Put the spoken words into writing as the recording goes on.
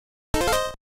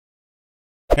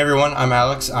Hey everyone, I'm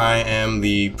Alex. I am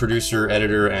the producer,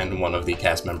 editor, and one of the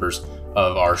cast members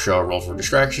of our show Roll for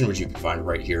Distraction, which you can find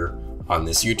right here on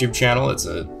this YouTube channel. It's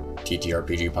a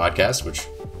TTRPG podcast, which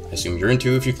I assume you're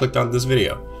into if you clicked on this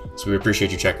video. So we appreciate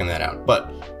you checking that out.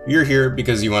 But you're here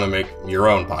because you want to make your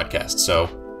own podcast, so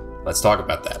let's talk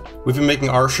about that. We've been making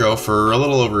our show for a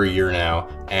little over a year now,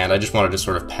 and I just wanted to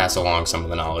sort of pass along some of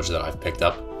the knowledge that I've picked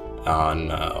up on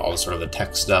all the sort of the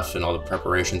tech stuff and all the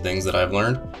preparation things that I've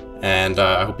learned. And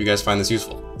I hope you guys find this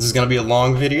useful. This is going to be a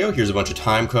long video. Here's a bunch of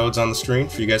time codes on the screen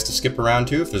for you guys to skip around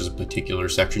to if there's a particular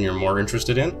section you're more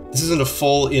interested in. This isn't a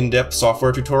full in-depth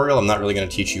software tutorial. I'm not really going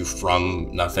to teach you from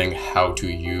nothing how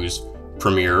to use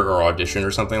Premiere or Audition or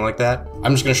something like that.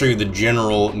 I'm just going to show you the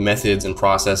general methods and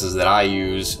processes that I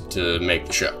use to make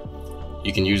the show.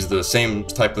 You can use the same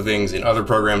type of things in other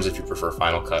programs if you prefer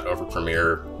Final Cut over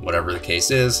Premiere, whatever the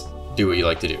case is. Do what you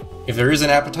like to do. If there is an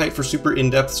appetite for super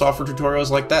in-depth software tutorials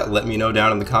like that, let me know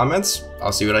down in the comments.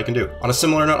 I'll see what I can do. On a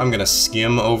similar note, I'm going to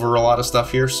skim over a lot of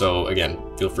stuff here, so again,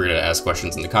 feel free to ask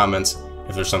questions in the comments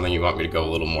if there's something you want me to go a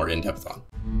little more in-depth on.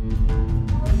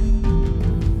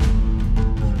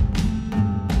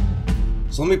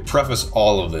 So let me preface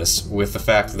all of this with the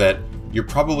fact that you're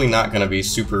probably not going to be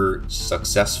super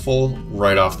successful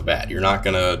right off the bat. You're not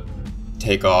going to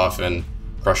take off and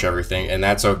crush everything, and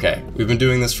that's okay. We've been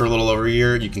doing this for a little over a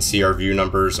year. You can see our view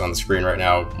numbers on the screen right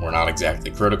now. We're not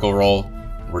exactly Critical Role.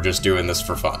 We're just doing this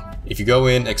for fun. If you go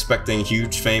in expecting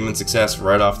huge fame and success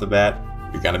right off the bat,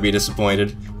 you're gonna be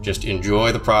disappointed. Just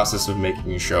enjoy the process of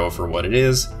making a show for what it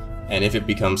is, and if it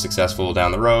becomes successful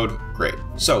down the road, great.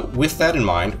 So with that in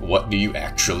mind, what do you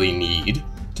actually need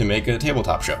to make a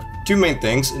tabletop show? Two main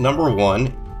things. Number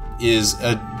one is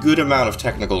a good amount of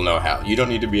technical know-how. You don't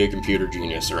need to be a computer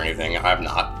genius or anything. I'm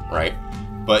not, right?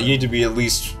 But you need to be at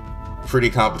least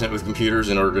pretty competent with computers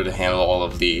in order to handle all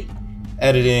of the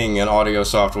editing and audio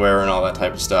software and all that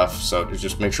type of stuff. So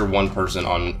just make sure one person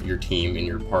on your team, in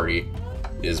your party,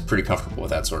 is pretty comfortable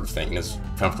with that sort of thing and is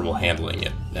comfortable handling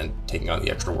it and taking on the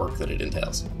extra work that it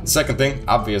entails. The second thing,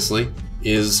 obviously,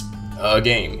 is a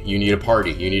game. You need a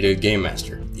party. You need a game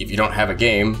master. If you don't have a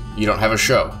game, you don't have a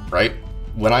show, right?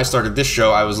 When I started this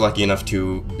show, I was lucky enough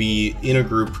to be in a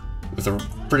group with a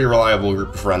pretty reliable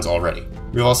group of friends already.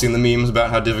 We've all seen the memes about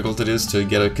how difficult it is to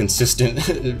get a consistent,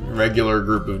 regular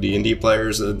group of D&D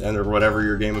players or whatever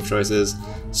your game of choice is.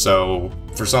 So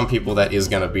for some people, that is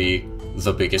going to be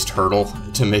the biggest hurdle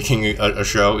to making a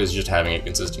show, is just having a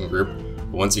consistent group.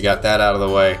 But once you got that out of the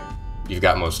way, you've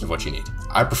got most of what you need.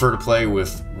 I prefer to play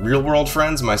with real-world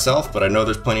friends myself, but I know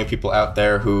there's plenty of people out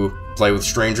there who play with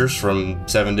strangers from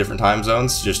 7 different time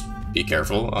zones. Just be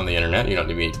careful on the internet. You don't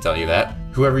need me to tell you that.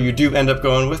 Whoever you do end up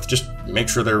going with, just make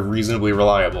sure they're reasonably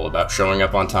reliable about showing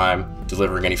up on time,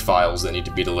 delivering any files that need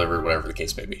to be delivered, whatever the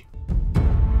case may be.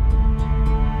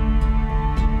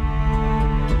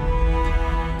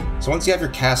 So once you have your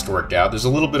cast worked out, there's a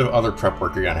little bit of other prep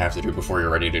work you're going to have to do before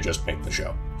you're ready to just make the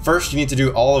show. First, you need to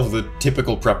do all of the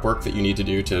typical prep work that you need to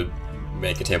do to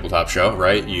make a tabletop show,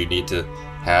 right? You need to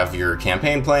have your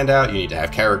campaign planned out, you need to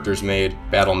have characters made,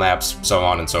 battle maps, so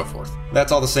on and so forth.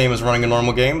 That's all the same as running a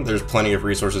normal game. There's plenty of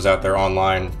resources out there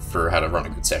online for how to run a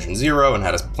good session 0 and how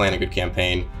to plan a good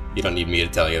campaign. You don't need me to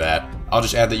tell you that. I'll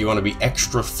just add that you want to be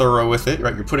extra thorough with it,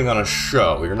 right? You're putting on a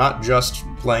show. You're not just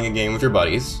playing a game with your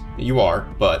buddies. You are,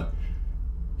 but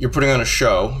you're putting on a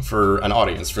show for an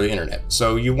audience, for the internet.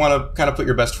 So you want to kind of put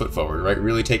your best foot forward, right?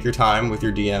 Really take your time with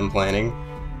your DM planning.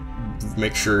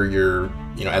 Make sure you're,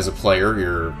 as a player,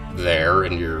 you're there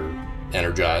and you're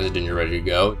energized and you're ready to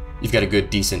go. You've got a good,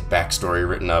 decent backstory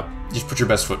written up. Just put your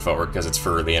best foot forward because it's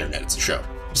for the internet, it's a show.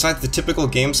 Besides the typical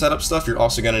game setup stuff, you're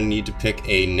also going to need to pick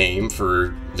a name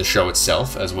for the show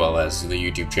itself, as well as the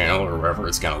YouTube channel or wherever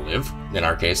it's going to live. In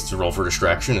our case, it's Roll for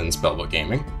Distraction and Spellbook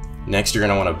Gaming. Next, you're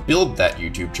going to want to build that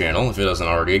YouTube channel if it doesn't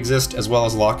already exist, as well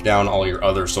as lock down all your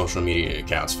other social media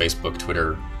accounts: Facebook,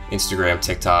 Twitter, Instagram,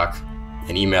 TikTok,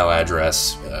 an email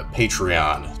address,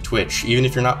 Patreon, Twitch. Even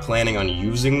if you're not planning on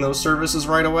using those services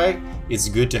right away, it's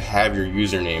good to have your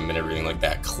username and everything like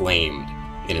that claimed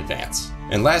in advance.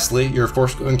 And lastly, you're of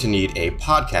course going to need a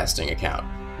podcasting account.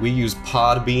 We use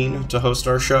PodBean to host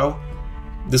our show.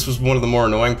 This was one of the more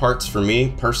annoying parts for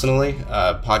me personally.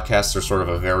 Podcasts are sort of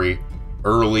a very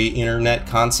early internet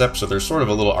concept, so they're sort of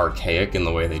a little archaic in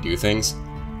the way they do things.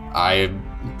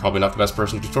 I'm probably not the best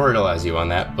person to tutorialize you on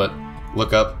that, but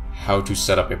look up how to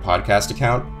set up a podcast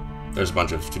account. There's a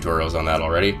bunch of tutorials on that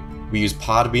already. We use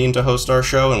PodBean to host our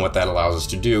show, and what that allows us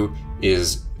to do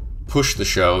is push the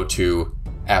show to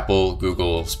Apple,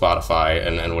 Google, Spotify,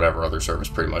 and whatever other service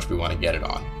pretty much we want to get it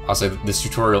on. I'll say that this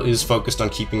tutorial is focused on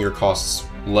keeping your costs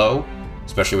low,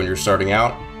 especially when you're starting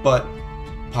out, but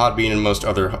PodBean and most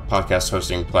other podcast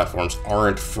hosting platforms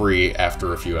aren't free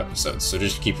after a few episodes, so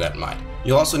just keep that in mind.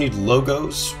 You'll also need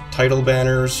logos, title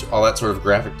banners, all that sort of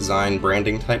graphic design,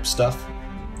 branding type stuff.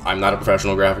 I'm not a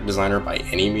professional graphic designer by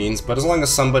any means, but as long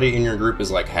as somebody in your group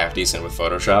is like half decent with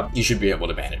Photoshop, you should be able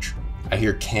to manage. I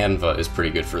hear Canva is pretty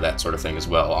good for that sort of thing as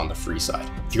well on the free side.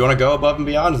 If you want to go above and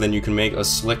beyond, then you can make a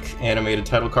slick animated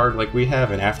title card like we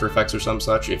have in After Effects or some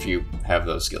such if you have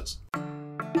those skills.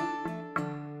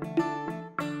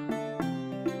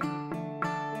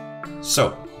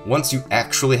 So, once you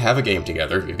actually have a game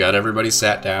together, you've got everybody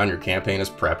sat down, your campaign is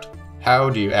prepped, how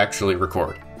do you actually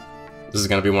record? This is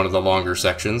going to be one of the longer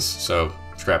sections, so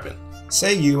strap in.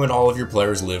 Say you and all of your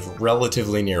players live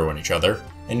relatively near each other,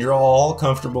 and you're all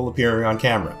comfortable appearing on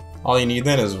camera. All you need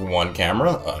then is one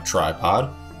camera, a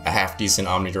tripod, a half-decent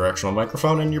omnidirectional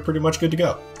microphone, and you're pretty much good to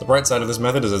go. The bright side of this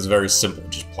method is it's very simple.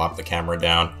 Just plop the camera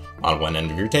down on one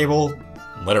end of your table,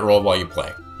 and let it roll while you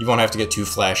play. You won't have to get too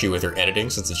flashy with your editing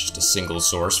since it's just a single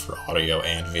source for audio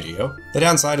and video. The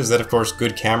downside is that, of course,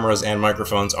 good cameras and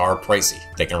microphones are pricey.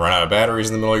 They can run out of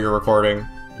batteries in the middle of your recording.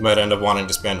 You might end up wanting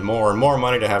to spend more and more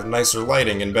money to have nicer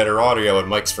lighting and better audio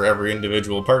and mics for every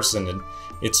individual person, and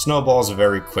it snowballs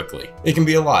very quickly. It can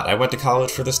be a lot. I went to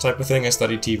college for this type of thing. I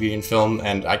studied TV and film,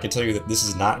 and I can tell you that this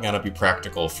is not going to be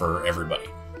practical for everybody.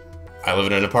 I live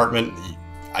in an apartment.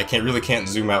 I really can't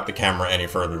zoom out the camera any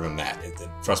further than that.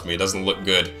 Trust me, it doesn't look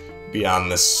good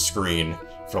beyond this screen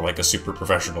for like a super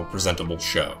professional, presentable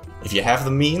show. If you have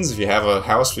the means, if you have a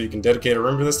house where you can dedicate a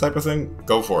room to this type of thing,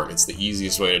 go for it. It's the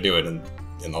easiest way to do it in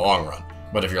the long run.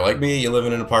 But if you're like me, you live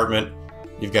in an apartment,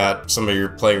 you've got some of your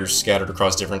players scattered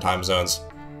across different time zones,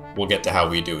 we'll get to how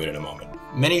we do it in a moment.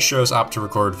 Many shows opt to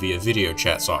record via video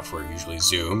chat software, usually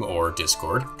Zoom or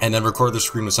Discord, and then record the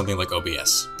screen with something like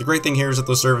OBS. The great thing here is that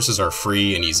those services are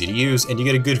free and easy to use, and you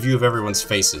get a good view of everyone's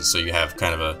faces, so you have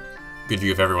kind of a good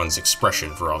view of everyone's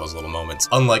expression for all those little moments,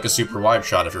 unlike a super wide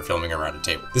shot if you're filming around a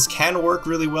table. This can work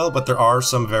really well, but there are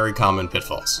some very common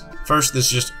pitfalls. First, this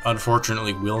just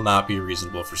unfortunately will not be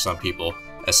reasonable for some people,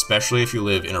 especially if you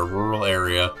live in a rural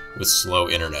area with slow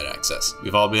internet access.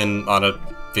 We've all been on a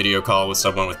video call with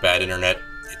someone with bad internet.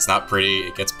 It's not pretty,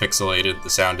 it gets pixelated, the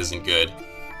sound isn't good,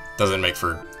 doesn't make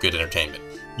for good entertainment.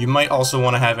 You might also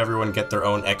want to have everyone get their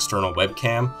own external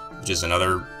webcam, which is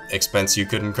another expense you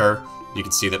could incur. You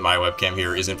can see that my webcam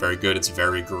here isn't very good, it's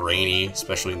very grainy,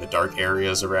 especially in the dark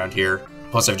areas around here.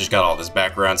 Plus I've just got all this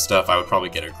background stuff. I would probably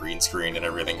get a green screen and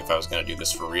everything if I was going to do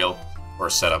this for real, or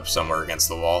set up somewhere against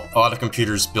the wall. A lot of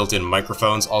computers' built-in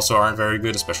microphones also aren't very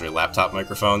good, especially laptop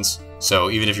microphones. So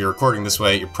even if you're recording this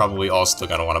way, you're probably all still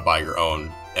going to want to buy your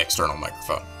own external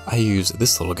microphone. I use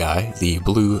this little guy, the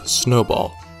Blue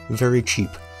Snowball. Very cheap.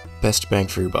 Best bang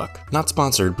for your buck. Not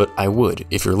sponsored, but I would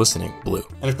if you're listening, Blue.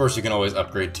 And of course you can always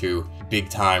upgrade to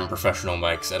big-time professional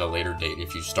mics at a later date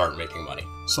if you start making money.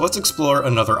 So let's explore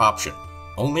another option.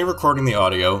 Only recording the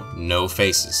audio, no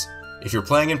faces. If you're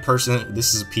playing in person,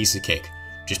 this is a piece of cake.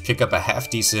 Just pick up a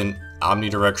half-decent,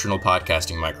 omnidirectional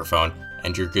podcasting microphone,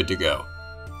 and you're good to go.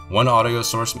 One audio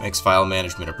source makes file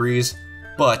management a breeze,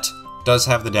 but does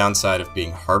have the downside of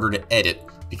being harder to edit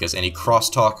because any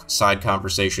crosstalk, side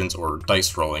conversations, or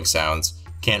dice rolling sounds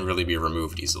can't really be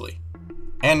removed easily.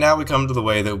 And now we come to the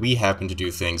way that we happen to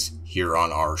do things here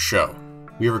on our show.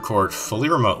 We record fully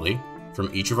remotely from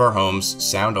each of our homes,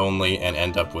 sound only, and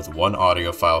end up with one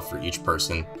audio file for each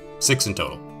person, 6 in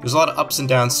total. There's a lot of ups and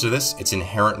downs to this, it's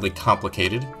inherently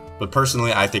complicated, but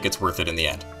personally I think it's worth it in the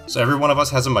end. So every one of us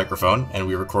has a microphone, and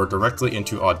we record directly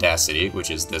into Audacity,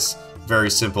 which is this very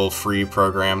simple free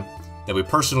program that we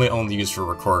personally only use for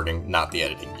recording, not the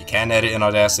editing. You can edit in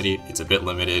Audacity, it's a bit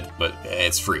limited, but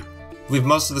it's free. Leave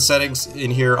most of the settings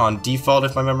in here on default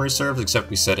if my memory serves, except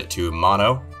we set it to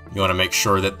mono. You want to make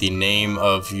sure that the name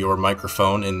of your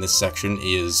microphone in this section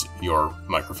is your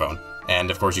microphone.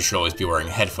 And of course you should always be wearing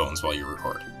headphones while you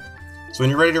record. So when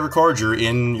you're ready to record, you're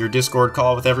in your Discord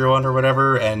call with everyone or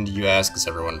whatever, and you ask, is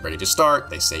everyone ready to start?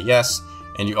 They say yes,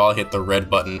 and you all hit the red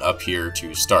button up here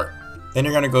to start. Then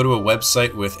you're going to go to a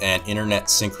website with an internet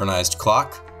synchronized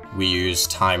clock. We use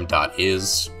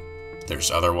time.is.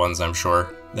 There's other ones, I'm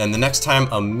sure. Then the next time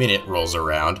a minute rolls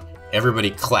around,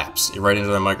 everybody claps right into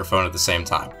their microphone at the same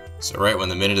time. So right when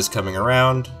the minute is coming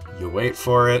around, you wait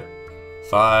for it.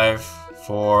 5,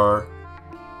 4...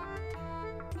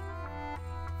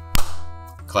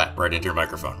 clap right into your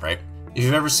microphone, right? If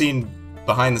you've ever seen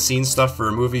behind the scenes stuff for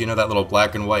a movie, you know that little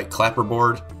black and white clapper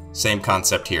board? Same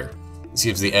concept here. This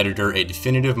gives the editor a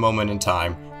definitive moment in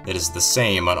time that is the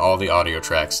same on all the audio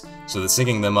tracks, so that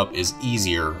syncing them up is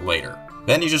easier later.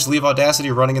 Then you just leave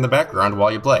Audacity running in the background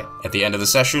while you play. At the end of the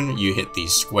session, you hit the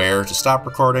square to stop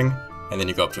recording, and then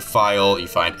you go up to File, you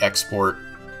find Export,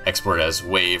 export as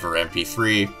WAV or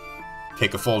MP3,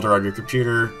 pick a folder on your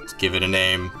computer, give it a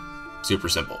name, super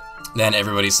simple. Then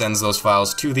everybody sends those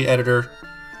files to the editor,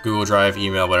 Google Drive,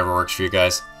 email, whatever works for you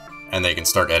guys, and they can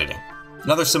start editing.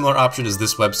 Another similar option is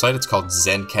this website. It's called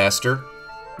Zencastr.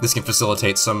 This can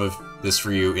facilitate some of this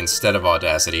for you instead of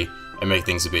Audacity and make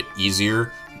things a bit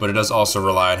easier, but it does also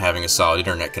rely on having a solid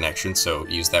internet connection, so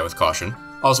use that with caution.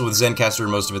 Also with Zencastr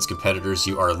and most of its competitors,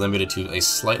 you are limited to a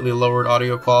slightly lowered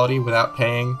audio quality without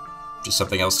paying, which is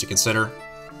something else to consider.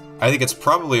 I think it's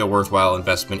probably a worthwhile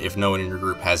investment if no one in your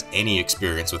group has any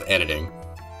experience with editing,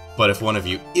 but if one of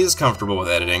you is comfortable with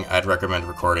editing, I'd recommend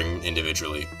recording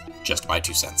individually. Just my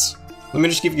 2 cents. Let me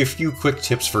just give you a few quick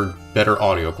tips for better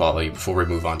audio quality before we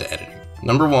move on to editing.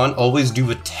 Number 1, always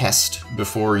do a test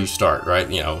before you start, right?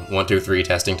 1, 2, 3,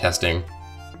 testing,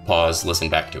 pause, listen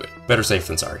back to it. Better safe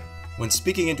than sorry. When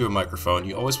speaking into a microphone,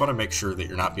 you always want to make sure that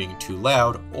you're not being too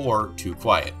loud or too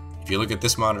quiet. If you look at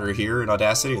this monitor here in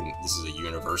Audacity, and this is a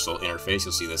universal interface,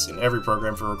 you'll see this in every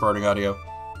program for recording audio,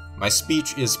 my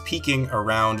speech is peaking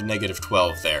around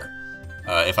 -12 there.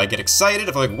 If I get excited,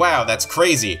 if I'm like, wow, that's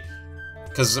crazy,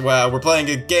 because we're playing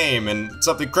a game and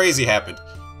something crazy happened,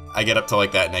 I get up to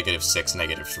like that -6,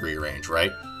 -3 range,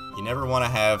 right? You never want to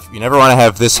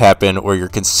have this happen where you're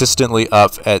consistently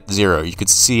up at 0. You can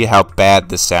see how bad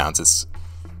this sounds. It's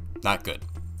not good.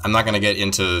 I'm not going to get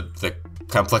into the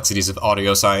complexities of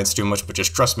audio science too much, but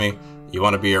just trust me, you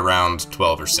want to be around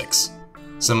 12 or 6.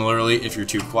 Similarly, if you're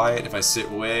too quiet, if I sit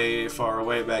way far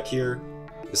away back here,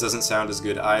 this doesn't sound as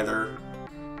good either.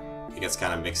 It gets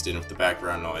kind of mixed in with the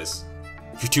background noise.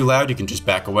 If you're too loud, you can just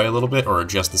back away a little bit or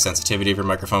adjust the sensitivity of your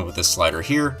microphone with this slider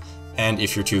here. And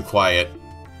if you're too quiet,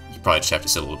 you probably just have to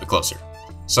sit a little bit closer.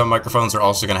 Some microphones are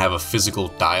also going to have a physical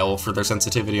dial for their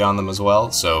sensitivity on them as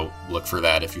well, so look for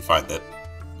that if you find that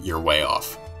you're way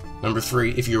off. Number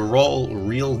 3, if you roll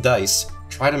real dice,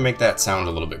 try to make that sound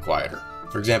a little bit quieter.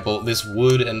 For example, this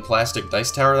wood and plastic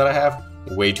dice tower that I have,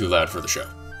 way too loud for the show.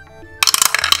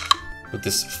 But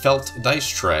this felt dice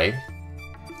tray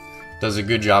does a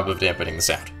good job of dampening the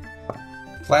sound.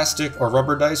 Plastic or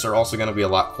rubber dice are also going to be a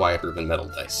lot quieter than metal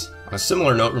dice. On a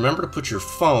similar note, remember to put your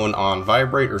phone on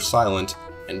vibrate or silent,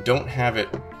 and don't have it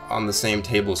on the same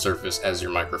table surface as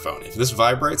your microphone. If this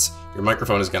vibrates, your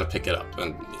microphone is going to pick it up,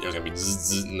 and there's going to be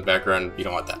zzz in the background. You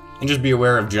don't want that. And just be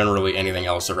aware of generally anything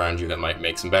else around you that might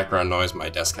make some background noise. My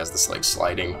desk has this like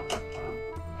sliding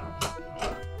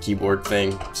keyboard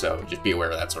thing, so just be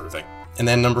aware of that sort of thing. And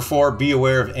then number 4, be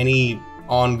aware of any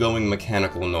ongoing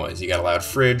mechanical noise. You got a loud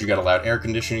fridge, you got a loud air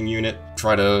conditioning unit.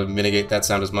 Try to mitigate that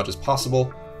sound as much as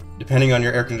possible. Depending on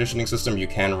your air conditioning system, you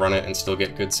can run it and still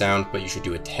get good sound, but you should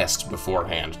do a test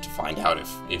beforehand to find out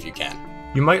if you can.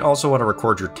 You might also want to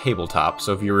record your tabletop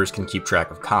so viewers can keep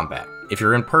track of combat. If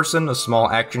you're in person, a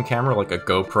small action camera like a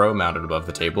GoPro mounted above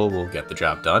the table will get the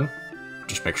job done.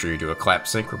 Just make sure you do a clap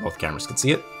sync where both cameras can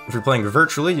see it. If you're playing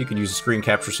virtually, you can use screen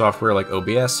capture software like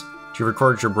OBS to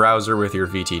record your browser with your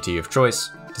VTT of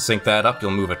choice. To sync that up, you'll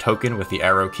move a token with the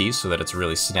arrow keys so that it's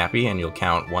really snappy, and you'll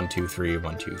count 1, 2, 3,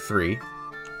 1, 2, 3.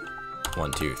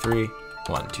 1, 2, 3,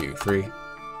 1, 2, 3.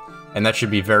 And that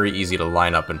should be very easy to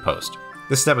line up and post.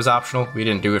 This step is optional. We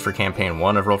didn't do it for campaign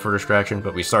 1 of Roll for Distraction,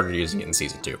 but we started using it in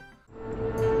season 2.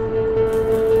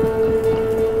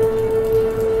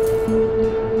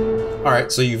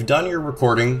 Alright, so you've done your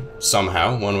recording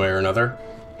somehow, one way or another.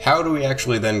 How do we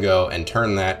actually then go and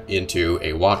turn that into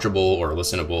a watchable or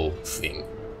listenable thing?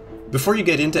 Before you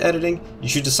get into editing, you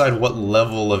should decide what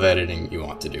level of editing you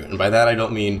want to do. And by that I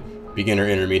don't mean beginner,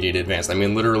 intermediate, advanced. I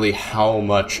mean literally how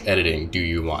much editing do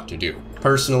you want to do?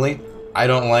 Personally, I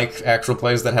don't like actual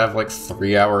plays that have like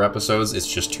 3-hour episodes.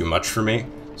 It's just too much for me.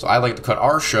 So I like to cut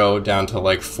our show down to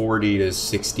like 40 to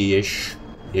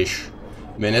 60-ish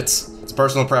minutes. It's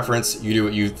personal preference. You do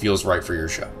what you feels right for your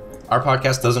show. Our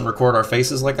podcast doesn't record our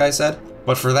faces like I said,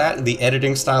 but for that, the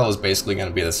editing style is basically going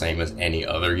to be the same as any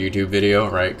other YouTube video,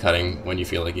 right? Cutting when you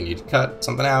feel like you need to cut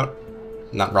something out.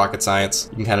 Not rocket science.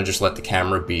 You can kind of just let the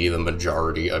camera be the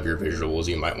majority of your visuals.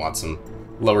 You might want some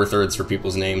lower thirds for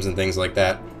people's names and things like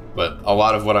that. But a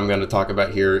lot of what I'm going to talk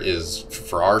about here is,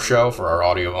 for our show, for our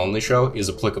audio-only show, is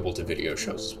applicable to video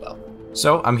shows as well.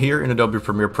 So I'm here in Adobe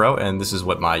Premiere Pro, and this is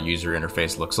what my user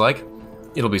interface looks like.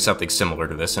 It'll be something similar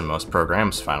to this in most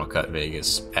programs, Final Cut,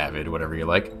 Vegas, Avid, whatever you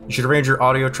like. You should arrange your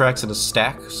audio tracks in a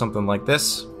stack, something like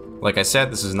this. Like I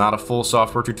said, this is not a full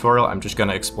software tutorial. I'm just going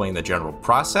to explain the general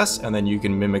process, and then you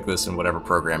can mimic this in whatever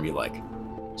program you like.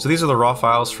 So these are the raw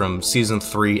files from Season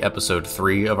 3, Episode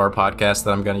 3 of our podcast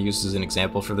that I'm going to use as an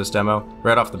example for this demo.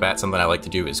 Right off the bat, something I like to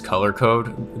do is color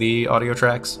code the audio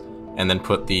tracks, and then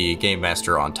put the Game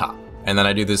Master on top. And then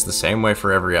I do this the same way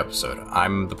for every episode.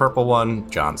 I'm the purple one,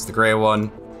 John's the gray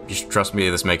one. Just trust me,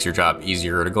 this makes your job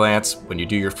easier at a glance. When you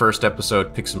do your first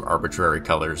episode, pick some arbitrary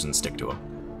colors and stick to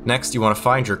them. Next, you want to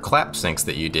find your clap syncs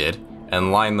that you did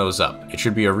and line those up. It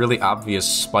should be a really obvious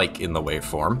spike in the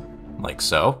waveform, like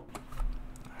so.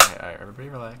 Alright, everybody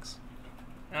relax.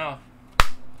 Oh.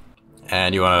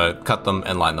 And you want to cut them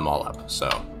and line them all up. So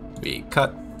we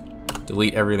cut,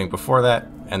 delete everything before that,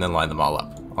 and then line them all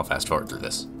up. I'll fast forward through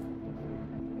this.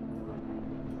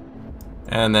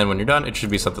 And then when you're done, it should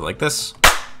be something like this.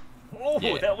 Oh,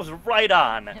 yeah. That was right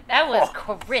on. That was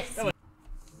crisp.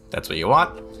 That's what you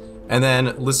want. And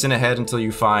then listen ahead until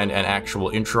you find an actual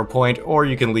intro point, or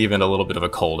you can leave in a little bit of a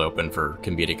cold open for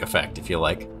comedic effect if you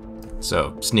like.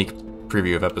 So, sneak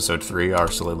preview of episode 3, our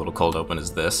silly little cold open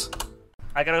is this.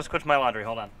 I gotta switch my laundry,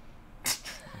 hold on.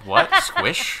 What?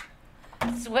 Squish?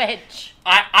 Switch.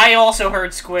 I also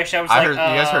heard squish. I was you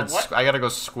guys heard what? I gotta go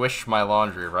squish my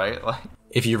laundry, right? Like,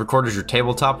 if you recorded your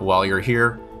tabletop while you're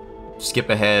here, skip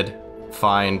ahead,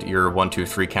 find your 1, 2,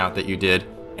 3 count that you did,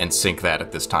 and sync that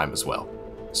at this time as well.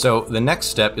 So the next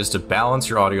step is to balance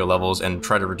your audio levels and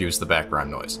try to reduce the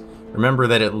background noise. Remember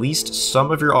that at least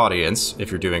some of your audience,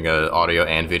 if you're doing an audio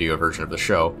and video version of the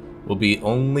show, will be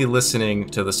only listening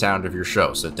to the sound of your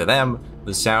show. So to them,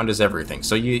 the sound is everything.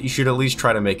 So you should at least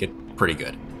try to make it pretty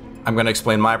good. I'm going to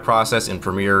explain my process in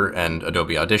Premiere and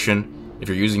Adobe Audition. If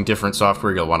you're using different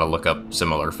software, you'll want to look up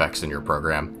similar effects in your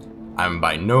program. I'm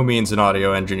by no means an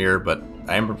audio engineer, but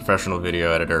I am a professional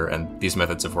video editor, and these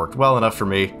methods have worked well enough for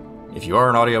me. If you are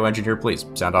an audio engineer, please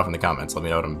sound off in the comments. Let me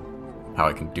know how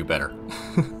I can do better.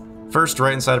 First,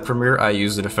 right inside of Premiere, I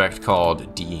use an effect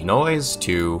called denoise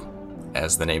to,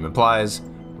 as the name implies,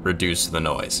 reduce the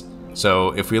noise. So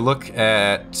if we look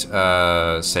at,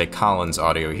 say, Colin's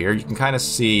audio here, you can kind of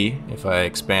see, if I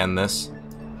expand this,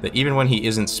 that even when he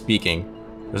isn't speaking,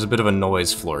 there's a bit of a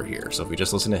noise floor here. So if we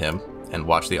just listen to him and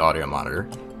watch the audio monitor,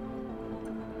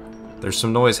 there's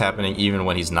some noise happening even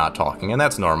when he's not talking, and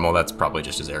that's normal. That's probably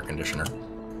just his air conditioner.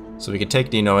 So we can take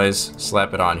denoise,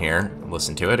 slap it on here, and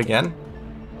listen to it again.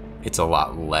 It's a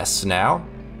lot less now.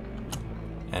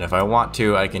 And if I want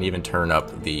to, I can even turn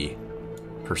up the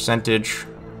percentage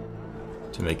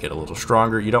to make it a little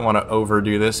stronger. You don't want to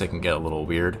overdo this, it can get a little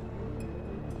weird.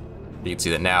 You can see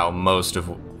that now most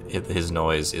of his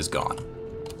noise is gone.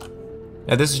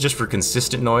 Now this is just for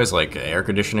consistent noise, like air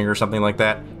conditioning or something like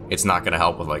that. It's not going to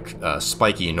help with like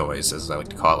spiky noise, as I like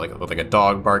to call it, like with like a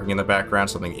dog barking in the background,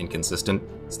 something inconsistent.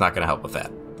 It's not going to help with that.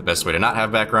 The best way to not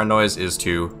have background noise is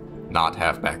to not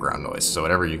have background noise. So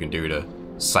whatever you can do to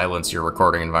silence your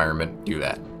recording environment, do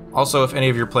that. Also, if any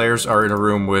of your players are in a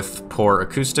room with poor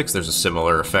acoustics, there's a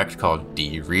similar effect called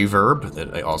de-reverb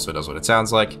that also does what it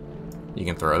sounds like. You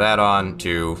can throw that on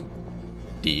to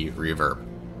de-reverb.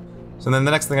 So then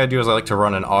the next thing I do is I like to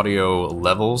run an audio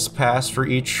levels pass for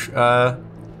each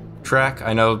track.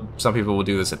 I know some people will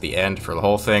do this at the end for the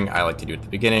whole thing. I like to do it at the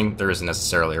beginning. There isn't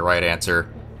necessarily a right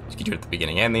answer. You can do it at the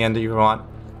beginning and the end if you want,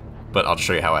 but I'll just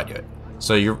show you how I do it.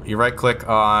 So you right click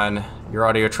on your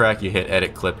audio track, you hit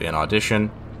edit clip in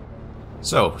Audition.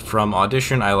 So from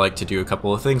Audition, I like to do a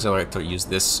couple of things. I like to use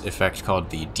this effect called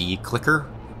the D-clicker.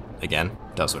 Again,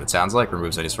 does what it sounds like,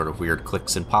 removes any sort of weird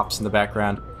clicks and pops in the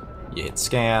background. You hit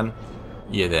scan,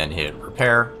 you then hit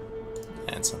repair,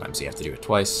 and sometimes you have to do it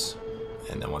twice.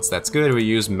 And then once that's good, we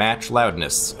use match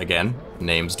loudness. Again,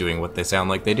 names doing what they sound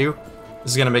like they do.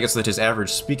 This is going to make it so that his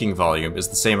average speaking volume is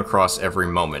the same across every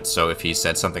moment. So if he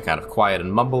said something kind of quiet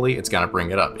and mumbly, it's going to bring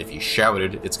it up. If he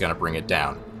shouted, it's going to bring it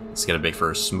down. It's going to make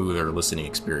for a smoother listening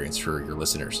experience for your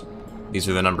listeners. These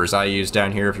are the numbers I use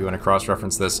down here if you want to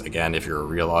cross-reference this. Again, if you're a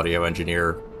real audio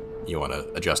engineer, you want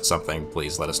to adjust something,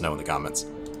 please let us know in the comments.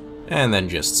 And then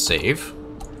just save,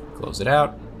 close it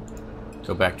out,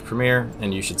 go back to Premiere,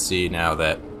 and you should see now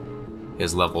that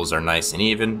his levels are nice and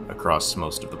even across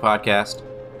most of the podcast.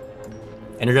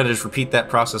 And you're going to just repeat that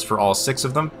process for all 6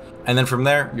 of them. And then from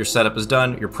there, your setup is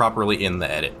done, you're properly in the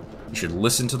edit. You should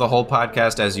listen to the whole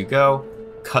podcast as you go,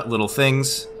 cut little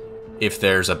things. If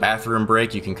there's a bathroom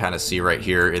break, you can kind of see right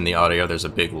here in the audio, there's a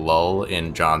big lull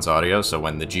in John's audio, so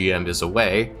when the GM is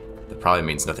away, that probably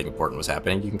means nothing important was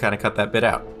happening. You can kind of cut that bit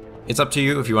out. It's up to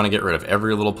you if you want to get rid of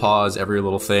every little pause, every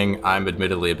little thing. I'm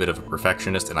admittedly a bit of a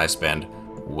perfectionist, and I spend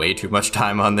way too much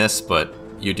time on this, but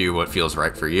you do what feels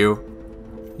right for you.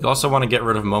 You also want to get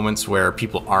rid of moments where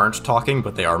people aren't talking,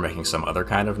 but they are making some other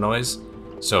kind of noise.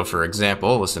 So for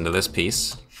example, listen to this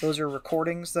piece. Those are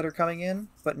recordings that are coming in,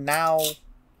 but now...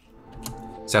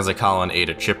 Sounds like Colin ate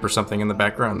a chip or something in the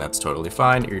background. That's totally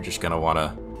fine. You're just going to want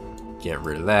to get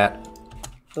rid of that.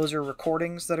 Those are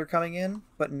recordings that are coming in,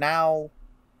 but now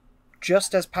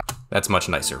just as That's much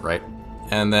nicer, right?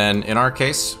 And then in our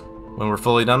case, when we're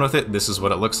fully done with it, this is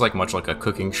what it looks like, much like a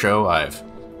cooking show. I've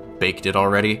baked it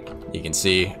already. You can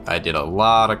see I did a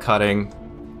lot of cutting.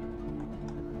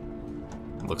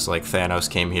 Looks like Thanos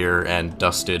came here and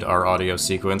dusted our audio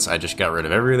sequence. I just got rid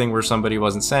of everything where somebody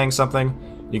wasn't saying something.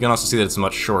 You can also see that it's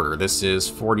much shorter. This is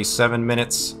 47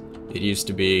 minutes. It used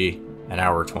to be an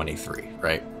hour 23,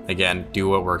 right? Again, do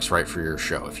what works right for your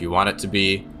show. If you want it to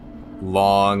be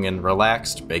long and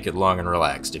relaxed, make it long and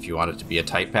relaxed. If you want it to be a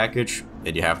tight package,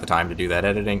 and you have the time to do that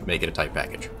editing, make it a tight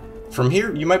package. From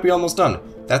here, you might be almost done.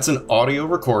 That's an audio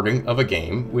recording of a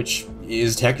game, which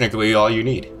is technically all you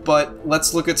need. But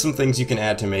let's look at some things you can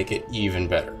add to make it even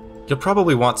better. You'll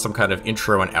probably want some kind of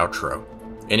intro and outro.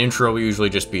 An intro will usually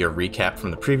just be a recap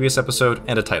from the previous episode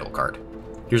and a title card.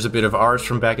 Here's a bit of ours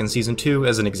from back in Season 2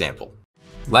 as an example.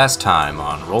 Last time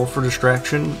on Roll for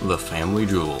Distraction, the Family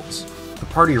Jewels. The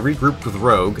party regrouped with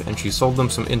Rogue, and she sold them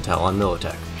some intel on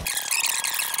Militech.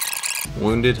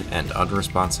 Wounded and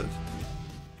unresponsive.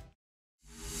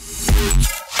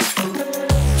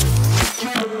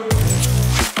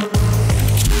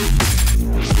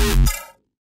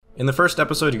 In the first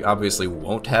episode, you obviously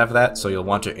won't have that, so you'll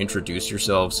want to introduce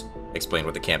yourselves, explain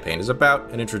what the campaign is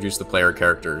about, and introduce the player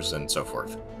characters, and so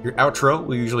forth. Your outro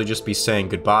will usually just be saying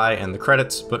goodbye and the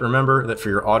credits, but remember that for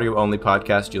your audio-only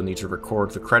podcast, you'll need to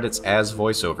record the credits as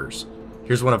voiceovers.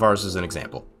 Here's one of ours as an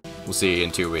example. We'll see you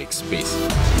in 2 weeks. Peace.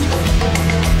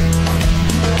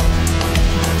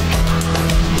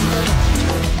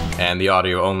 And the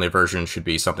audio-only version should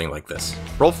be something like this.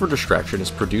 Roll for Distraction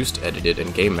is produced, edited,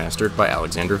 and game mastered by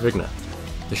Alexander Vigna.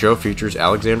 The show features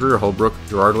Alexandria Holbrook,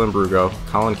 Gerard Lambrugo,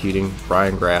 Colin Keating,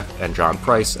 Brian Graff, and John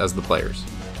Price as the players.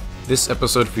 This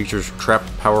episode features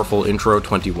Trapped Powerful Intro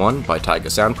 21 by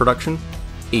TaigaSoundProd,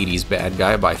 80s Bad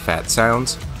Guy by Phat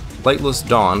Sounds, Lightless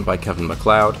Dawn by Kevin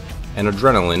MacLeod, and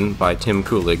Adrenaline by Tim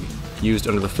Kulig, used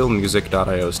under the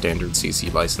filmmusic.io standard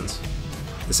CC license.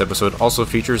 This episode also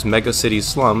features Mega Cities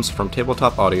Slums from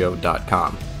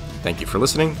tabletopaudio.com. Thank you for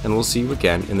listening, and we'll see you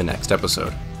again in the next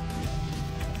episode.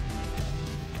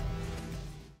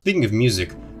 Speaking of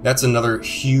music, that's another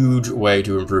huge way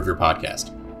to improve your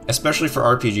podcast. Especially for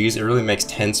RPGs, it really makes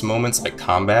tense moments like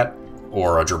combat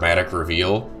or a dramatic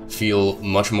reveal feel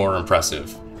much more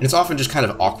impressive. And it's often just kind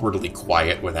of awkwardly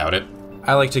quiet without it.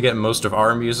 I like to get most of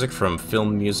our music from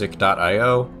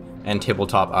filmmusic.io and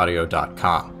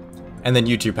tabletopaudio.com. And then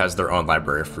YouTube has their own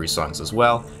library of free songs as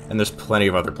well, and there's plenty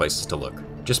of other places to look.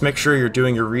 Just make sure you're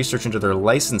doing your research into their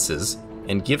licenses,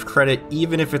 and give credit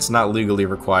even if it's not legally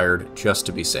required, just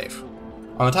to be safe.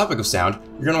 On the topic of sound,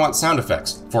 you're going to want sound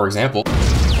effects. For example,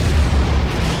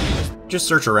 just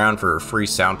search around for free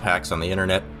sound packs on the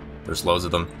internet, there's loads of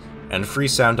them, and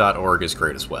freesound.org is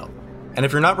great as well. And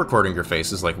if you're not recording your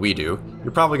faces like we do,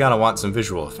 you're probably going to want some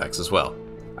visual effects as well.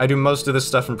 I do most of this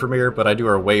stuff in Premiere, but I do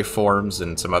our waveforms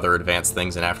and some other advanced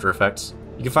things in After Effects.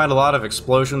 You can find a lot of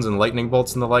explosions and lightning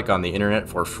bolts and the like on the internet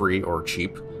for free or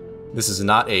cheap. This is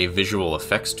not a visual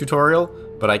effects tutorial,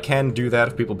 but I can do that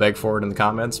if people beg for it in the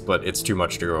comments, but it's too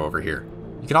much to go over here.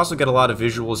 You can also get a lot of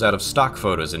visuals out of stock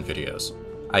photos and videos.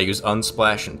 I use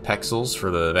Unsplash and Pexels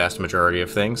for the vast majority of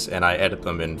things, and I edit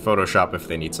them in Photoshop if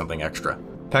they need something extra.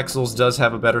 Pexels does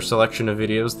have a better selection of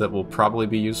videos that will probably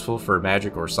be useful for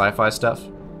magic or sci-fi stuff.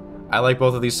 I like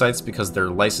both of these sites because their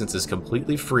license is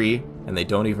completely free and they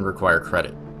don't even require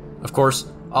credit. Of course,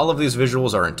 all of these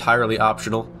visuals are entirely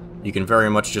optional. You can very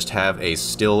much just have a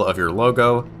still of your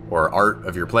logo, or art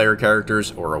of your player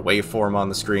characters, or a waveform on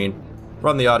the screen,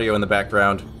 run the audio in the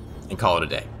background, and call it a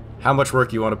day. How much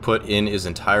work you want to put in is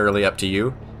entirely up to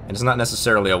you, and it's not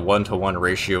necessarily a 1-to-1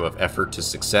 ratio of effort to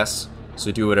success,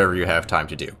 so do whatever you have time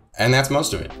to do. And that's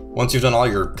most of it. Once you've done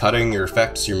all your cutting, your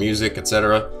effects, your music,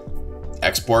 etc.,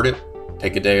 export it,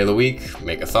 take a day of the week,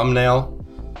 make a thumbnail,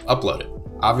 upload it.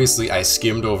 Obviously, I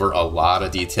skimmed over a lot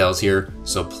of details here,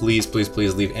 so please, please,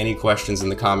 please leave any questions in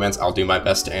the comments. I'll do my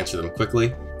best to answer them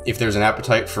quickly. If there's an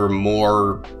appetite for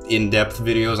more in-depth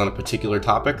videos on a particular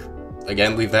topic,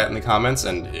 again, leave that in the comments,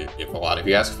 and if a lot of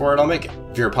you ask for it, I'll make it.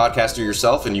 If you're a podcaster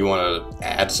yourself and you want to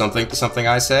add something to something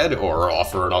I said, or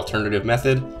offer an alternative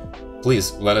method,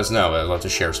 please let us know. I'd love to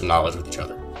share some knowledge with each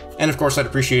other. And of course, I'd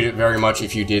appreciate it very much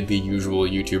if you did the usual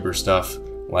YouTuber stuff,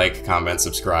 like, comment,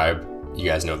 subscribe. You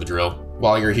guys know the drill.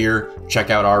 While you're here,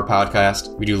 check out our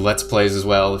podcast. We do Let's Plays as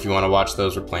well. If you want to watch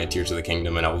those, we're playing Tears of the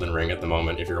Kingdom and Elden Ring at the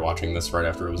moment, if you're watching this right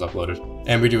after it was uploaded.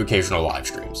 And we do occasional live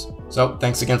streams. So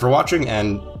thanks again for watching,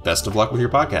 and best of luck with your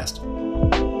podcast.